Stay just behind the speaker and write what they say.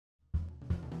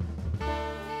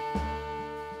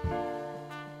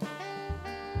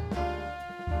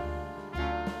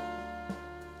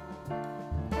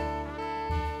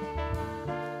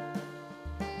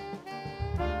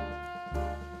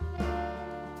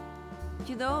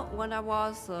You know, when I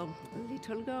was a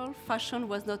little girl, fashion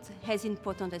was not as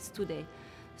important as today.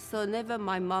 So never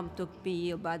my mom taught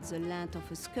me about the length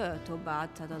of a skirt or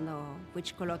about, I don't know,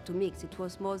 which color to mix. It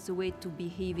was more the way to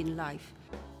behave in life.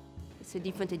 It's a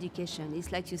different education.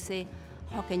 It's like you say,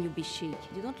 how can you be chic?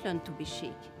 You don't learn to be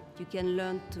chic. You can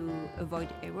learn to avoid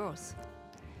errors.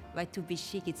 But to be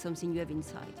chic, it's something you have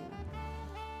inside, you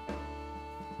know.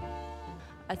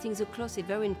 I think the clothes are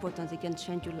very important. They can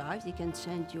change your life. They can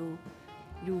change your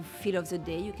feel of the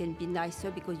day. You can be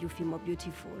nicer because you feel more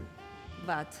beautiful.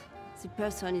 But the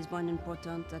person is more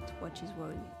important than what she's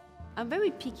wearing. I'm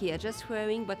very picky. I'm just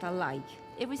wearing what I like.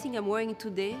 Everything I'm wearing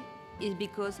today is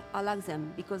because I like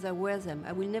them, because I wear them.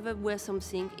 I will never wear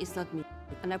something, it's not me.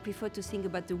 And I prefer to think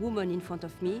about the woman in front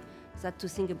of me than to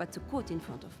think about the coat in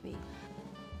front of me.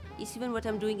 It's even what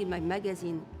I'm doing in my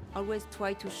magazine. I always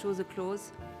try to show the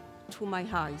clothes through my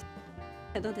eyes.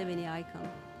 I don't have any icon.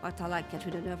 But I like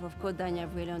Catherine Deneuve, of course, Daniel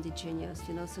Vreeland, the genius,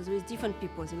 you know, so there is different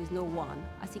people, there is no one.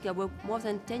 I think I worked more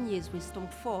than 10 years with Tom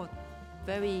Ford,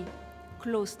 very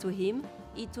close to him.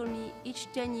 He told me each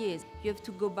 10 years, you have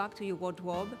to go back to your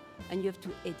wardrobe and you have to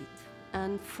edit.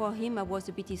 And for him, I was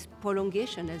a bit his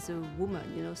prolongation as a woman,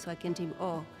 you know, so I can tell him,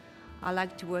 oh, I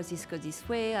like to wear this skirt this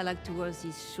way, I like to wear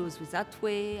these shoes with that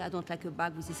way, I don't like a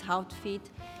bag with this outfit.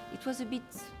 It was a bit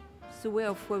the way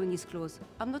of wearing his clothes.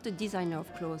 I'm not a designer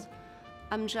of clothes.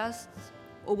 I'm just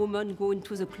a woman going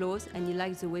to the clothes and he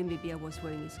likes the way maybe I was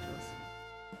wearing his clothes.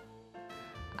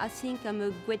 I think I'm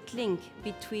a great link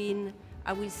between,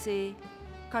 I will say,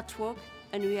 catwalk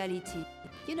and reality.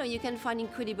 You know, you can find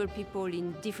incredible people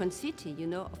in different cities, you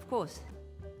know, of course.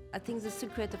 I think the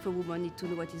secret of a woman is to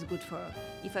know what is good for her.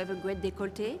 If I have a great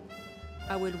décolleté,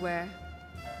 I will wear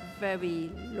very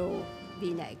low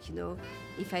V-neck, you know.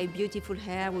 If I have beautiful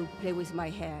hair, I will play with my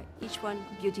hair. Each one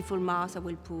beautiful mouth, I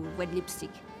will put red lipstick.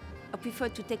 I prefer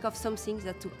to take off something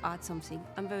than to add something.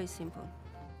 I'm very simple.